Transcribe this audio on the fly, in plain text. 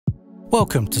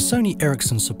Welcome to Sony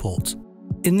Ericsson support.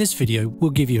 In this video,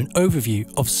 we'll give you an overview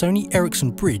of Sony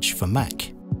Ericsson Bridge for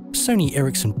Mac. Sony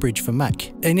Ericsson Bridge for Mac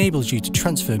enables you to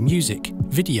transfer music,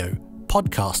 video,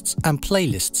 podcasts and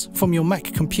playlists from your Mac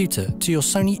computer to your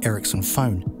Sony Ericsson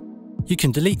phone. You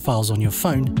can delete files on your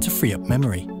phone to free up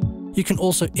memory. You can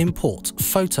also import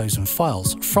photos and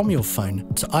files from your phone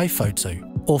to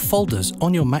iPhoto or folders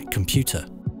on your Mac computer.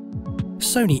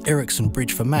 Sony Ericsson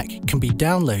Bridge for Mac can be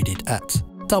downloaded at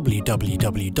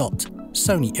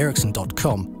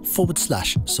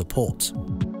www.sonyericsson.com/support.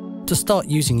 To start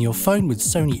using your phone with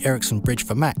Sony Ericsson Bridge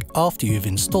for Mac after you've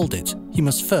installed it, you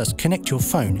must first connect your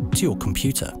phone to your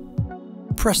computer.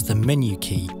 Press the menu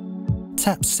key,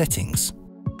 tap Settings,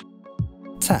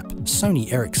 tap Sony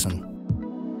Ericsson,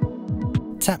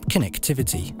 tap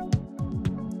Connectivity,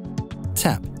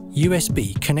 tap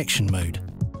USB connection mode,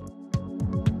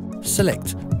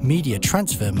 select Media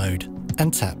Transfer mode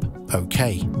and tap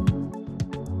OK.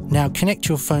 Now connect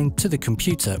your phone to the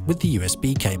computer with the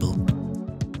USB cable.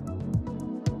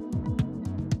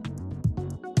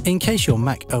 In case your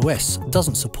Mac OS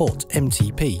doesn't support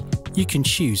MTP, you can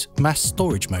choose Mass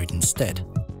Storage mode instead.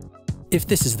 If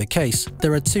this is the case,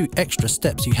 there are 2 extra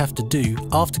steps you have to do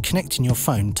after connecting your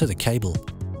phone to the cable.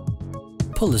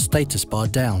 Pull the status bar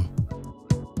down.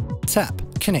 Tap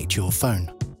Connect your phone.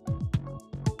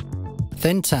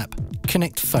 Then tap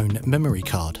Connect phone memory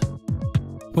card.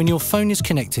 When your phone is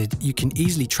connected, you can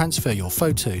easily transfer your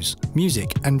photos,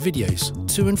 music and videos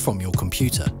to and from your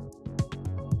computer.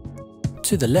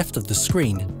 To the left of the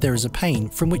screen, there is a pane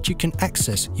from which you can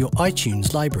access your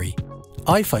iTunes library,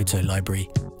 iPhoto library,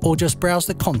 or just browse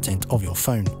the content of your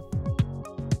phone.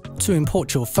 To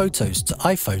import your photos to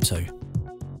iPhoto,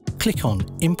 click on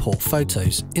Import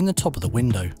Photos in the top of the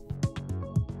window.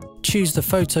 Choose the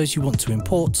photos you want to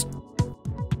import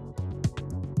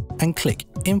and click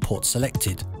Import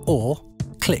Selected or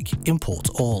click Import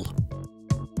All.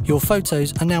 Your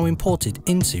photos are now imported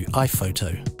into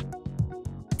iPhoto.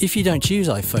 If you don't use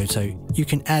iPhoto, you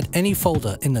can add any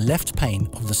folder in the left pane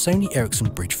of the Sony Ericsson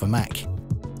Bridge for Mac.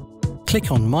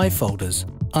 Click on My Folders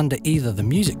under either the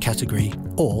Music category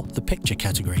or the Picture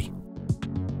category.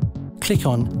 Click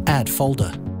on Add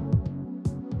Folder.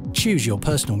 Choose your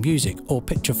personal music or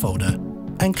picture folder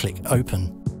and click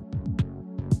Open.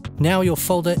 Now your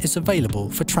folder is available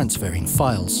for transferring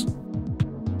files.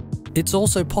 It's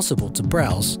also possible to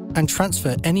browse and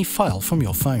transfer any file from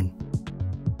your phone.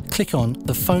 Click on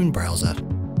the phone browser.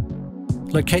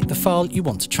 Locate the file you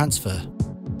want to transfer.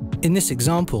 In this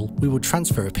example, we will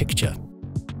transfer a picture.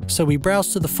 So we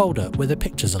browse to the folder where the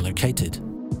pictures are located.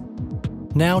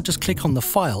 Now just click on the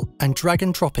file and drag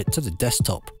and drop it to the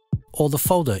desktop or the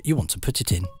folder you want to put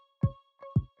it in.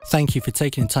 Thank you for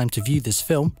taking the time to view this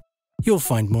film. You'll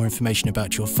find more information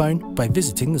about your phone by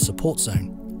visiting the support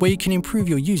zone, where you can improve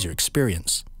your user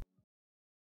experience.